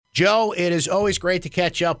Joe, it is always great to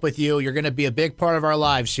catch up with you. You're going to be a big part of our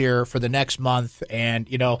lives here for the next month. And,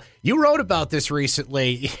 you wrote about this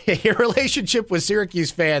recently. Your relationship with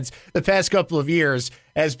Syracuse fans the past couple of years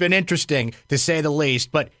has been interesting, to say the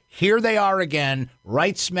least. But here they are again,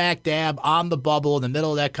 right smack dab on the bubble in the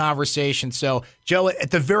middle of that conversation. So, Joe,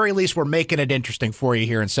 at the very least, we're making it interesting for you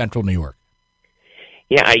here in Central New York.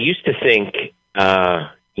 Yeah, I used to think,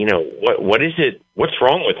 what is it? What's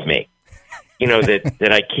wrong with me?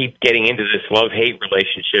 That I keep getting into this love-hate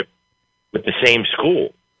relationship with the same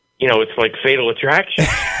school. It's like fatal attraction.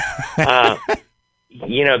 The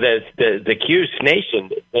Cuse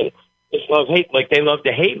Nation, it's love-hate, like they love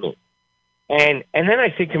to hate me. And then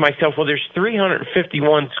I think to myself, well, there's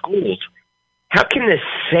 351 schools. How can this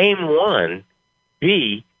same one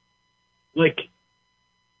be like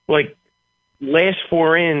last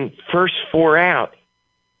four in, first four out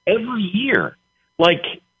every year? Like,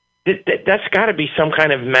 that's got to be some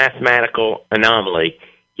kind of mathematical anomaly.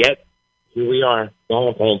 Yet, here we are,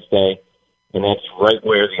 Valentine's Day, and that's right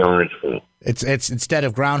where the orange flew. It's instead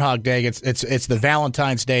of Groundhog Day, it's the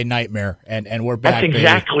Valentine's Day nightmare, and we're back. That's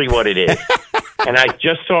exactly what it is. And I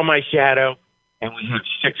just saw my shadow, and we have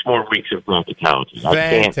 6 more weeks of bracketology.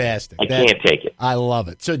 Fantastic! I can't take it. I love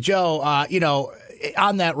it. So, Joe,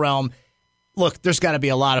 on that realm, look, there's got to be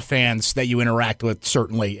a lot of fans that you interact with,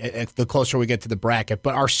 certainly, the closer we get to the bracket.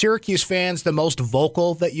 But are Syracuse fans the most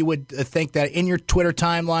vocal that you would think that in your Twitter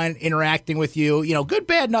timeline interacting with you? Good,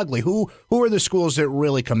 bad, and ugly. Who are the schools that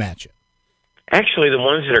really come at you? Actually, the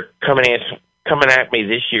ones that are coming at me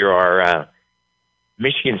this year are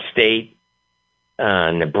Michigan State,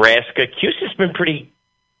 Nebraska. Cuse has been pretty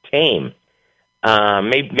tame.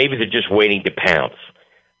 Maybe they're just waiting to pounce.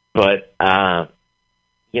 But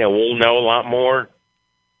we'll know a lot more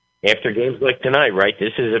after games like tonight, right?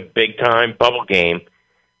 This is a big-time bubble game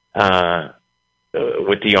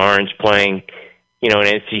with the Orange playing, an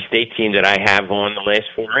NC State team that I have on the last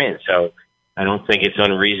 4 in. So I don't think it's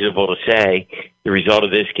unreasonable to say the result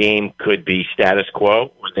of this game could be status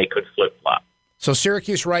quo or they could flip-flop. So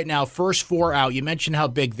Syracuse right now, first 4 out. You mentioned how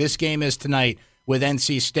big this game is tonight with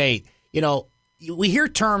NC State. We hear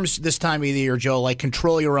terms this time of the year, Joe, like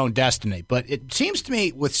control your own destiny. But it seems to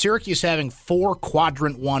me with Syracuse having 4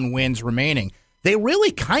 quadrant 1 wins remaining, they really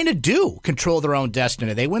kind of do control their own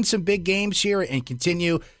destiny. They win some big games here and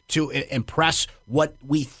continue to impress what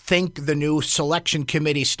we think the new selection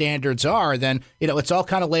committee standards are. Then, it's all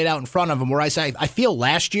kind of laid out in front of them. Whereas I feel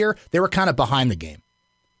last year they were kind of behind the game.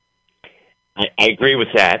 I agree with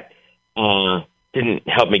that. Didn't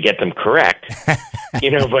help me get them correct,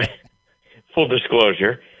 but full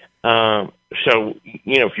disclosure. So,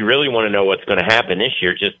 if you really want to know what's going to happen this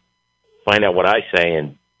year, just find out what I say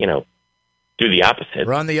and, do the opposite.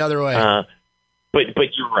 Run the other way. But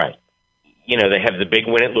you're right. They have the big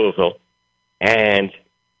win at Louisville, and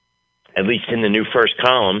at least in the new first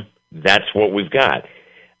column, that's what we've got.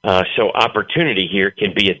 So opportunity here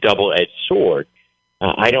can be a double-edged sword.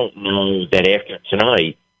 I don't know that after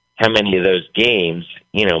tonight, how many of those games,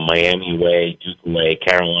 Miami away, Duke away,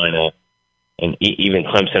 Carolina, and even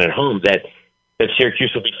Clemson at home, that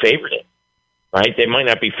Syracuse will be favored in, right? They might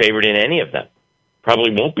not be favored in any of them.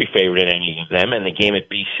 Probably won't be favored in any of them, and the game at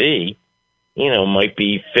BC, might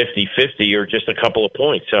be 50-50 or just a couple of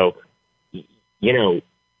points. So,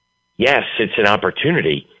 yes, it's an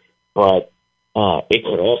opportunity, but it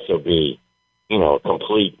could also be, a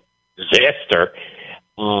complete disaster.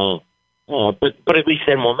 But at least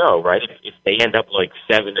then we'll know, right? If they end up like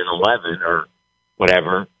 7-11 or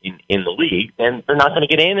whatever in the league, then they're not going to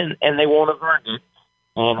get in, and they won't have earned it.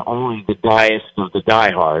 And only the diest of the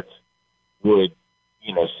diehards would,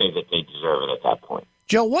 say that they deserve it at that point.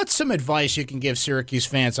 Joe, what's some advice you can give Syracuse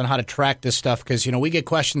fans on how to track this stuff? Because, we get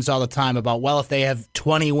questions all the time about, if they have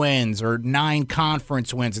 20 wins or 9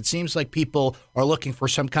 conference wins, it seems like people are looking for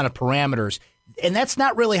some kind of parameters. And that's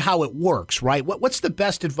not really how it works, right? What's the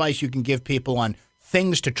best advice you can give people on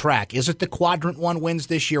things to track? Is it the quadrant 1 wins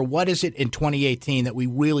this year? What is it in 2018 that we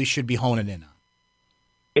really should be honing in on?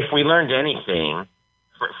 If we learned anything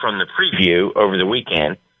from the preview over the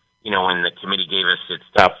weekend, when the committee gave us its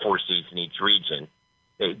top 4 seeds in each region,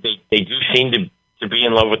 they do seem to be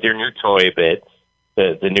in love with their new toy a bit,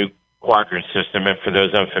 the new quadrant system. And for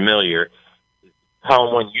those unfamiliar,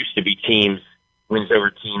 column 1 used to be wins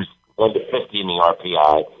over teams 1 to 50 in the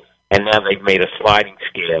RPI, and now they've made a sliding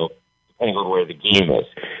scale depending on where the game is.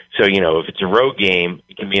 So, if it's a road game,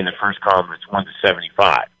 it can be in the first column, it's 1 to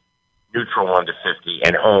 75, neutral 1 to 50,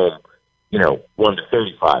 and home, 1 to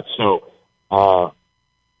 35. So,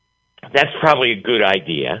 that's probably a good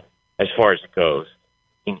idea as far as it goes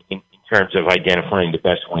in terms of identifying the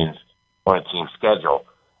best wins on a team's schedule.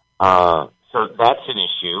 So that's an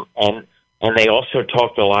issue. And they also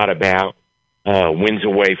talked a lot about wins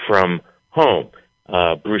away from home.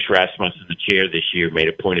 Bruce Rasmussen, the chair this year, made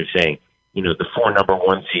a point of saying, the 4 number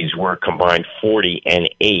 1 seeds were combined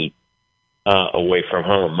 40-8 away from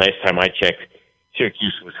home. Last time I checked,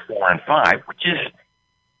 Syracuse was 4-5, which is,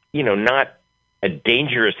 not a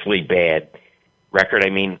dangerously bad record. I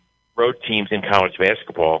mean, road teams in college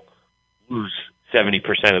basketball lose 70%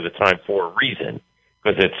 of the time for a reason,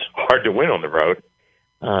 because it's hard to win on the road.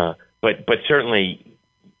 But certainly,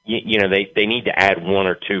 they need to add 1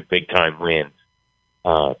 or 2 big time wins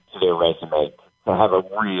to their resume to have a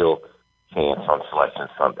real chance on Selection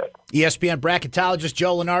Sunday. ESPN Bracketologist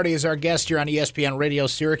Joe Lunardi is our guest here on ESPN Radio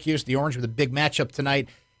Syracuse. The Orange with a big matchup tonight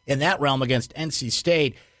in that realm against NC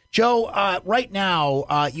State. Joe, right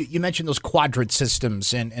now, you mentioned those quadrant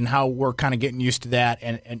systems and how we're kind of getting used to that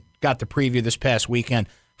and got the preview this past weekend.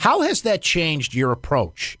 How has that changed your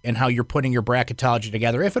approach and how you're putting your bracketology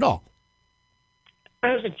together, if at all? It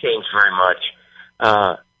hasn't changed very much.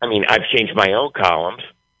 I've changed my own columns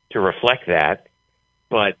to reflect that,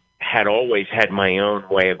 but had always had my own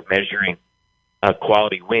way of measuring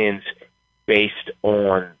quality wins based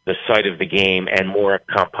on the site of the game and more a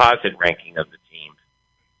composite ranking of the teams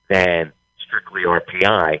than strictly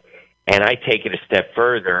RPI. And I take it a step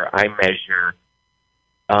further. I measure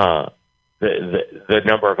the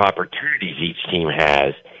number of opportunities each team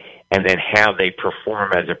has and then how they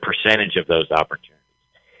perform as a percentage of those opportunities.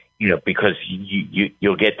 Because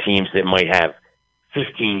you'll get teams that might have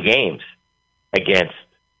 15 games against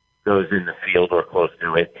those in the field or close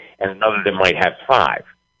to it, and another that might have 5.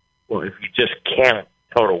 Well, if you just count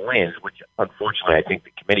total wins, which unfortunately I think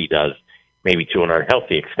the committee does, maybe to an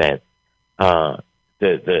unhealthy extent,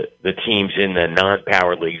 the teams in the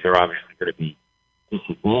non-power leagues are obviously going to be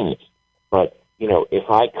disadvantaged. But, if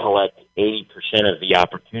I collect 80% of the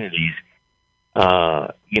opportunities,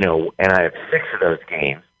 and I have 6 of those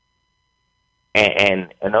games,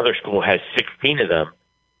 and another school has 16 of them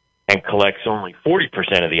and collects only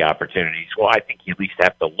 40% of the opportunities, well, I think you at least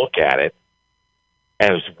have to look at it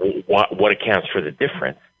as what accounts for the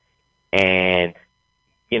difference. And,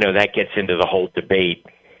 that gets into the whole debate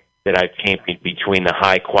that I've championed between the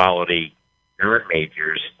high-quality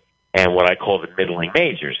non-majors and what I call the middling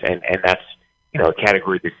majors. And that's, a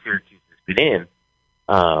category that Syracuse has been in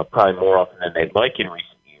probably more often than they'd like in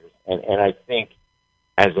recent years. And I think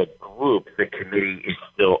as a group, the committee is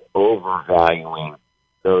still overvaluing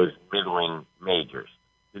those middling majors.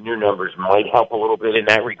 The new numbers might help a little bit in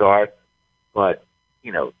that regard, but,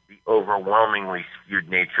 the overwhelmingly skewed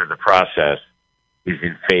nature of the process is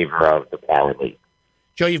in favor of the power league.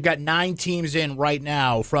 Joe, you've got 9 teams in right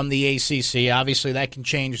now from the ACC. Obviously, that can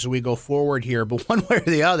change as we go forward here, but one way or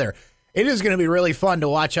the other, it is going to be really fun to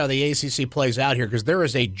watch how the ACC plays out here because there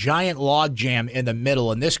is a giant logjam in the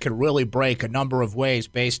middle, and this could really break a number of ways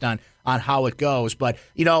based on how it goes. But,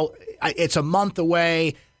 it's a month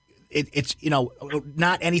away. It's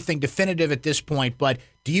not anything definitive at this point, but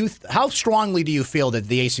how strongly do you feel that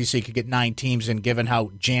the ACC could get 9 teams in given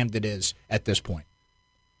how jammed it is at this point?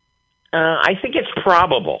 I think it's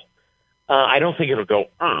probable. I don't think it'll go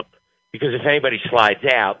up because if anybody slides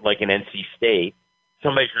out, like an NC State,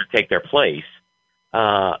 somebody's going to take their place.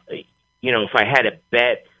 If I had a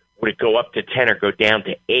bet, would it go up to 10 or go down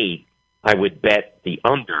to 8, I would bet the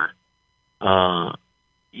under,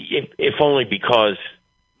 if only because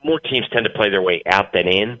more teams tend to play their way out than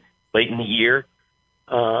in late in the year.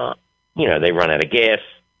 They run out of gas,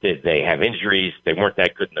 they have injuries, they weren't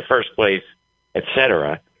that good in the first place,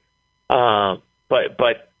 etc.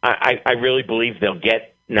 But I really believe they'll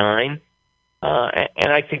get 9,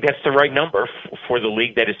 and I think that's the right number for the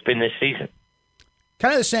league that it's been this season.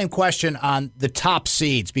 Kind of the same question on the top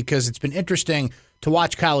seeds because it's been interesting to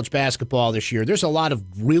watch college basketball this year. There's a lot of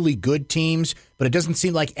really good teams, but it doesn't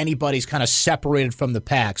seem like anybody's kind of separated from the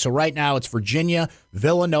pack. So right now it's Virginia,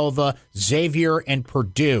 Villanova, Xavier, and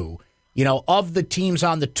Purdue. Of the teams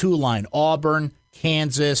on the 2 line, Auburn,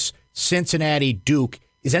 Kansas, Cincinnati, Duke,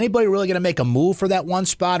 is anybody really going to make a move for that 1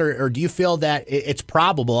 spot, or do you feel that it's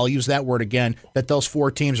probable, I'll use that word again, that those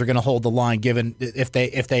 4 teams are going to hold the line given if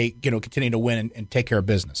they continue to win and take care of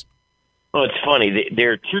business? Well, it's funny.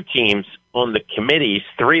 There are 2 teams on the committee's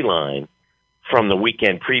 3 line from the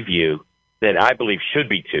weekend preview that I believe should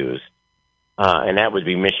be 2s, and that would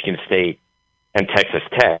be Michigan State and Texas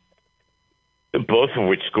Tech, both of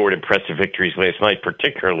which scored impressive victories last night,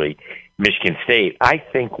 particularly Michigan State. I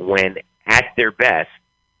think when at their best,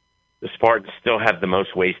 the Spartans still have the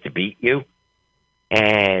most ways to beat you,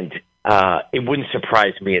 and it wouldn't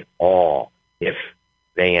surprise me at all if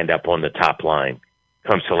they end up on the top line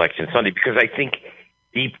come Selection Sunday, because I think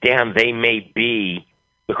deep down they may be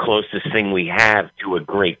the closest thing we have to a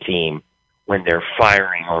great team when they're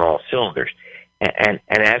firing on all cylinders. And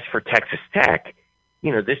as for Texas Tech,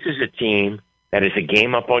 this is a team that is a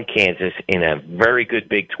game up on Kansas in a very good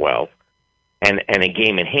Big 12 and a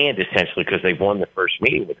game in hand, essentially, because they've won the first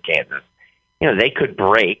meeting with Kansas. They could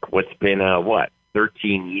break what's been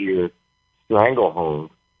 13-year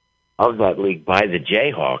stranglehold of that league by the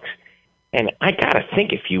Jayhawks. And I got to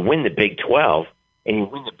think if you win the Big 12 and you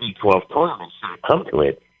win the Big 12 tournament, should it come to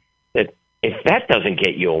it, that if that doesn't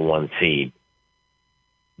get you a 1 seed,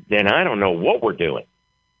 then I don't know what we're doing.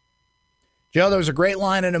 Joe, there was a great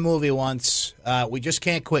line in a movie once, we just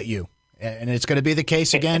can't quit you. And it's going to be the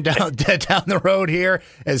case again down the road here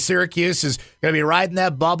as Syracuse is going to be riding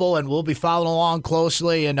that bubble, and we'll be following along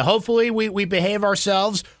closely. And hopefully we behave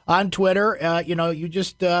ourselves on Twitter. You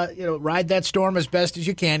just ride that storm as best as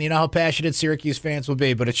you can. You know how passionate Syracuse fans will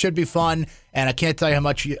be. But it should be fun, and I can't tell you how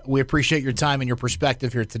much we appreciate your time and your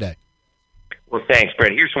perspective here today. Well, thanks,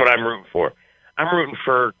 Brent. Here's what I'm rooting for. I'm rooting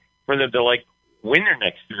for them to win their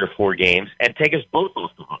next 3 or 4 games and take us both off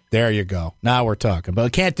the hook. There you go. Now we're talking.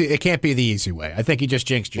 But it can't be the easy way. I think you just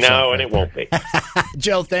jinxed yourself. No, and it won't be.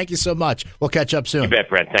 Joe, thank you so much. We'll catch up soon. You bet,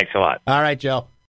 Brent. Thanks a lot. All right, Joe.